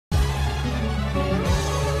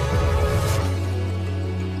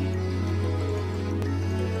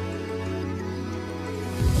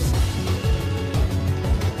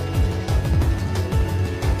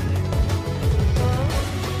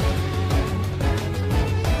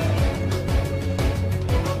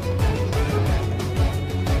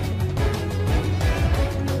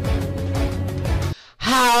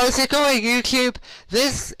How's it going, YouTube?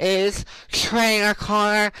 This is Trainer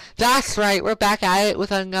Corner. That's right, we're back at it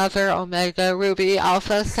with another Omega Ruby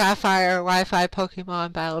Alpha Sapphire Wi-Fi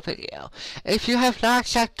Pokemon battle video. If you have not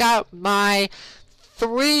checked out my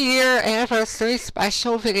 3-year anniversary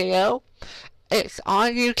special video, it's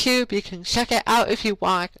on YouTube. You can check it out if you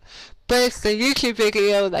want. But it's the YouTube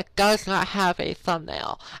video that does not have a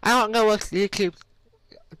thumbnail. I don't know what's YouTube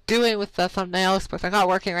doing with the thumbnails, but they're not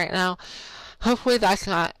working right now. Hopefully that's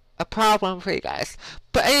not a problem for you guys.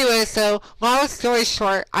 But anyway, so long story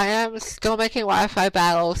short, I am still making Wi-Fi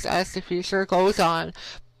battles as the future goes on,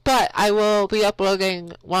 but I will be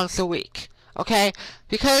uploading once a week, okay?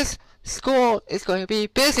 Because school is going to be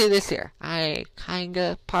busy this year. I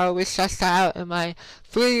kinda probably stressed that out in my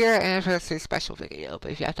 3-year anniversary special video,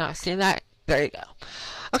 but if you have not seen that, there you go.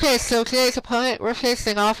 Okay, so today's opponent, we're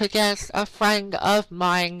facing off against a friend of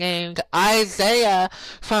mine named Izaiah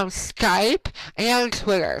from Skype and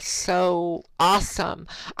Twitter. So awesome.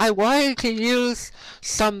 I wanted to use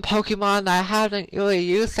some Pokemon that I haven't really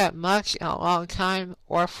used that much in a long time,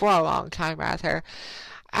 or for a long time rather.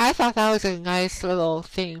 I thought that was a nice little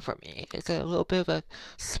thing for me. It's a little bit of a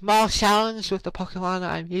small challenge with the Pokemon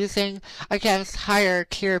that I'm using against higher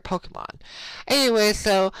tier Pokemon. Anyway,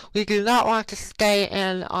 so we do not want to stay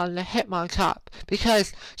in on the Hitmontop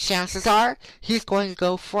because chances are he's going to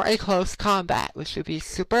go for a close combat, which would be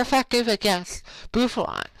super effective against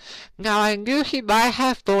Buffalon. Now I knew he might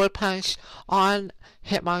have Bullet Punch on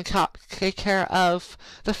Hitmontop to take care of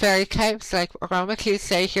the fairy types like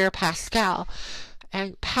Aromatisse here, Pascal.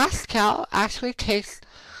 And Pascal actually takes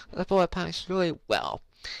the Bullet Punch really well.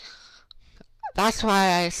 That's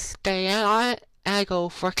why I stay in on it and I go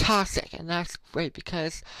for Toxic. And that's great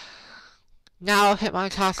because now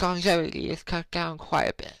Hitmontop's longevity is cut down quite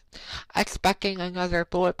a bit. Expecting another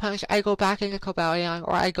Bullet Punch, I go back into Cobalion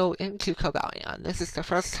or I go into Cobalion. This is the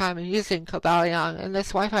first time I'm using Cobalion in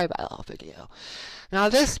this Wi-Fi battle video. Now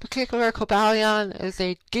this particular Cobalion is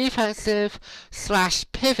a defensive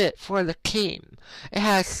 / pivot for the team. It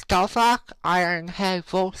has Stealth Rock, Iron Head,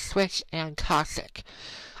 Volt Switch, and Toxic.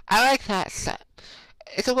 I like that set.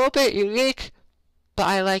 It's a little bit unique, but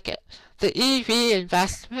I like it. The EV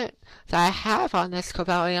investment that I have on this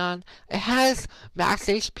Cobalion, it has max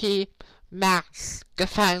HP, max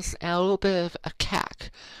defense, and a little bit of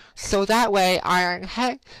attack. So that way Iron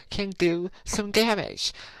Head can do some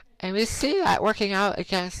damage. And we see that working out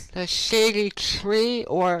against the Shady Tree,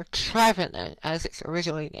 or Trevenant, as it's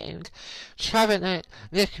originally named. Trevenant,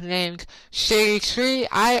 nicknamed Shady Tree.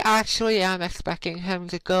 I actually am expecting him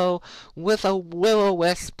to go with a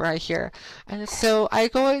Will-O-Wisp right here. And so I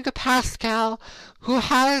go into Pascal, who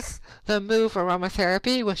has the move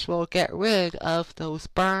Aromatherapy, which will get rid of those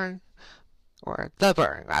burn, or the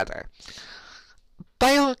burn rather. But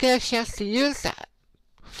I don't get a chance to use that.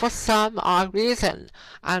 For some odd reason.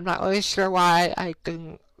 I'm not really sure why I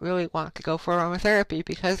didn't really want to go for Aromatherapy,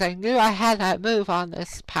 because I knew I had that move on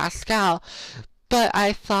this Pascal, but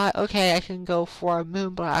I thought, okay, I can go for a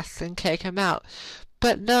Moonblast and take him out.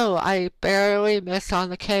 But no, I barely miss on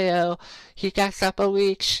the KO. He gets up a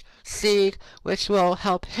Leech Seed, which will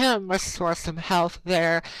help him restore some health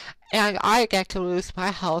there, and I get to lose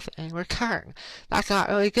my health in return. That's not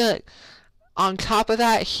really good. On top of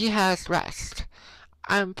that, he has Rest.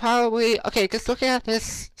 I'm probably, okay, just looking at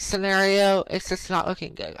this scenario, it's just not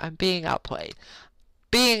looking good. I'm being outplayed.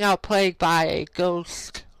 Being outplayed by a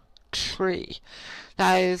ghost tree.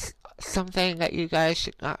 That is something that you guys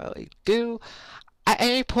should not really do. At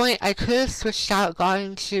any point, I could have switched out, gone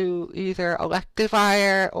into either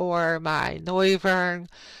Electivire or my Noivern.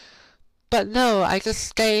 But no, I just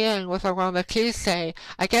stay in with Aromatisse.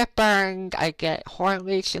 I get burned, I get Horn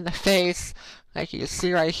Leech in the face, like you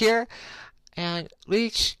see right here. And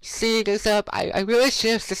Leech Seed is up. I really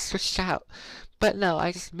should have just switched out. But no,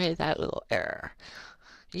 I just made that little error.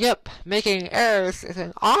 Yep, making errors is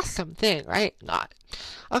an awesome thing, right? Not.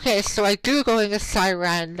 Okay, so I do go into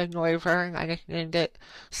Siren, the Noivern. I nicknamed it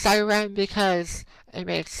Siren because it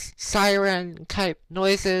makes siren type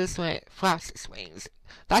noises when it flaps its wings.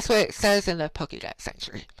 That's what it says in the Pokédex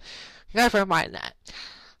entry. Never mind that.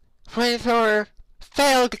 Flamethrower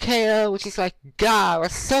failed KO, which is like, God, we're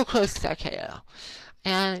so close to that KO.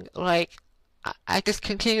 And, like, I just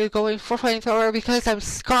continue going for Flamethrower because I'm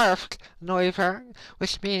Scarfed Noivern,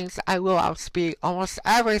 which means I will outspeed almost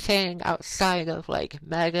everything outside of, like,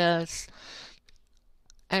 Megas.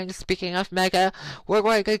 And speaking of Mega, we're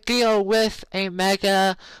going to deal with a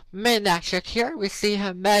Mega Midnatric here. We see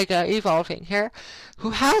him Mega evolving here,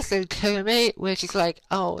 who has Intimidate, which is like,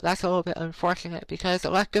 oh, that's a little bit unfortunate because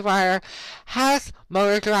Electivire has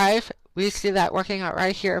Motor Drive. We see that working out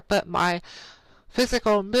right here, but my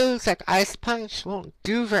physical moves like Ice Punch won't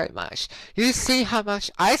do very much. You see how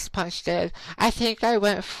much Ice Punch did. I think I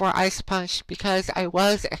went for Ice Punch because I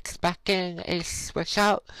was expecting a switch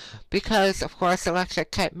out, because of course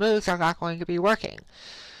electric type moves are not going to be working.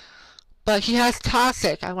 But he has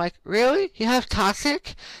Toxic. I'm like, really? You have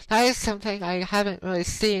Toxic? That is something I haven't really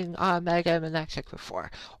seen on Mega Manectric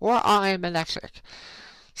before, or on Manectric.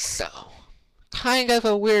 So, kind of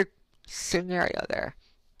a weird scenario there.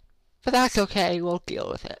 But that's okay, we'll deal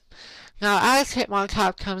with it. Now, as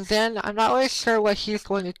Hitmontop comes in, I'm not really sure what he's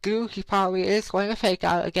going to do. He probably is going to fake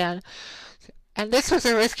out again. And this was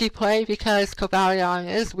a risky play because Cobalion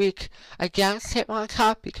is weak against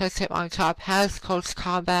Hitmontop, because Hitmontop has Close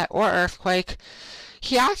Combat or Earthquake.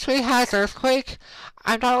 He actually has Earthquake.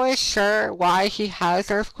 I'm not really sure why he has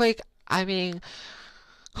Earthquake. I mean,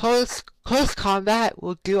 Close Combat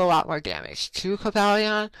will do a lot more damage to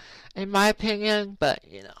Cobalion, in my opinion, but,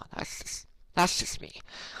 you know, that's just me.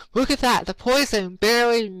 Look at that, the poison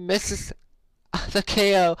barely misses the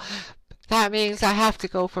KO. That means I have to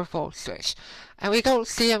go for Volt Switch. And we don't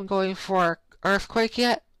see him going for Earthquake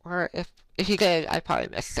yet, or if he did, I probably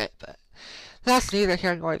missed it, but that's neither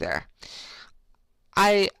here nor there.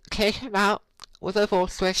 I take him out with a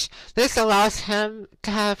Volt Switch. This allows him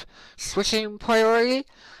to have switching priority,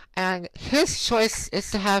 and his choice is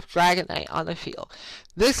to have Dragonite on the field.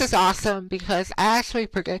 This is awesome because I actually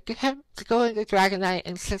predicted him to go into Dragonite,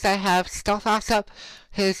 and since I have Stealth Ops up,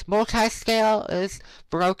 his multi-scale is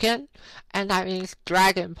broken, and that means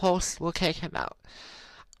Dragon Pulse will take him out.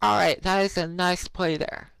 Alright, that is a nice play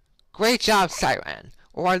there. Great job, Siren,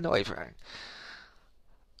 or Noivern.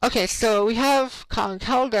 Okay, so we have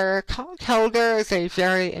Conkeldurr. Conkeldurr is a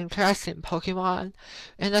very interesting Pokemon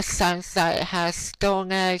in the sense that it has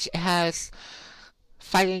Stone Edge, it has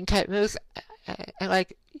fighting type moves, and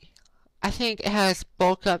like, I think it has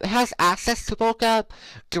Bulk Up. It has access to Bulk Up,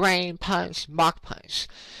 Drain Punch, Mach Punch.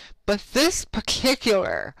 But this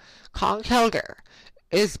particular Conkeldurr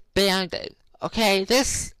is banded. Okay,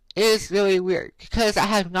 this is really weird because I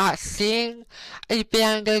have not seen a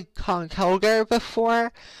banded Conkeldurr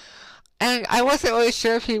before, and I wasn't really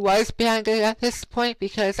sure if he was banded at this point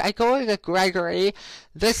because I go into Gregory.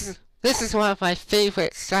 This is one of my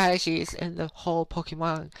favorite strategies in the whole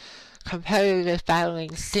Pokemon competitive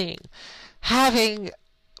battling scene. Having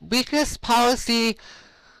weakness policy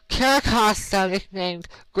Carracosta, nicknamed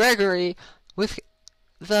Gregory, with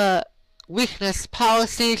the weakness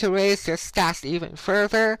policy to raise their stats even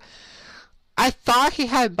further. I thought he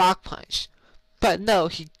had Mach Punch, but no,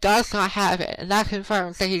 he does not have it, and that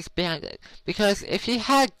confirms that he's banded, because if he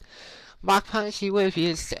had Mach Punch, he would have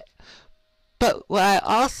used it. But what I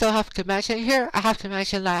also have to mention here, I have to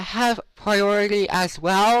mention that I have priority as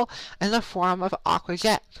well in the form of Aqua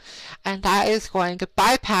Jet, and that is going to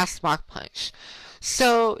bypass Mach Punch.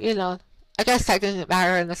 So, you know, I guess that didn't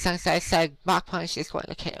matter in the sense that I said Mach Punch is going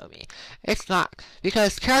to KO me. It's not,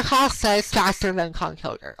 because Carracosta is faster than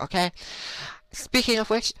Conkeldurr, okay? Speaking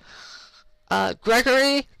of which,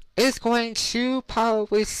 Gregory is going to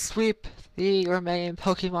probably sweep the remaining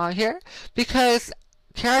Pokemon here, because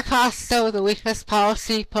Carracosta with a weakness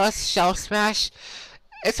policy plus Shell Smash,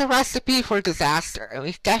 it's a recipe for disaster, and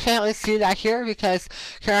we definitely see that here because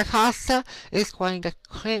Carracosta is going to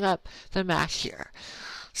clean up the match here.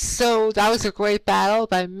 So that was a great battle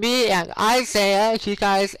by me and Izaiah. If you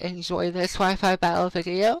guys enjoyed this Wi-Fi battle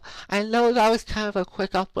video, I know that was kind of a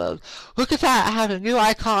quick upload. Look at that, I have a new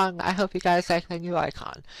icon. I hope you guys like the new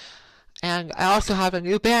icon. And I also have a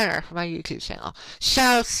new banner for my YouTube channel.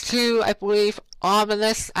 Shoutouts to, I believe,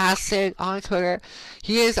 Ominous Acid on Twitter.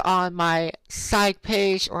 He is on my side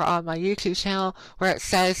page or on my YouTube channel where it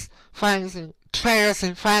says friends and trainers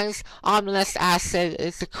and friends. Ominous Acid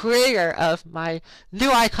is the creator of my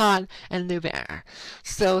new icon and new banner.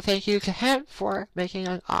 So thank you to him for making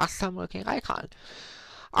an awesome looking icon.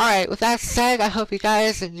 Alright, with that said, I hope you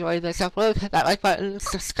guys enjoyed this upload. Hit that like button,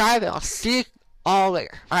 subscribe, and I'll see you all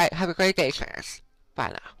later. Alright, have a great day, trainers. Bye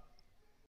now.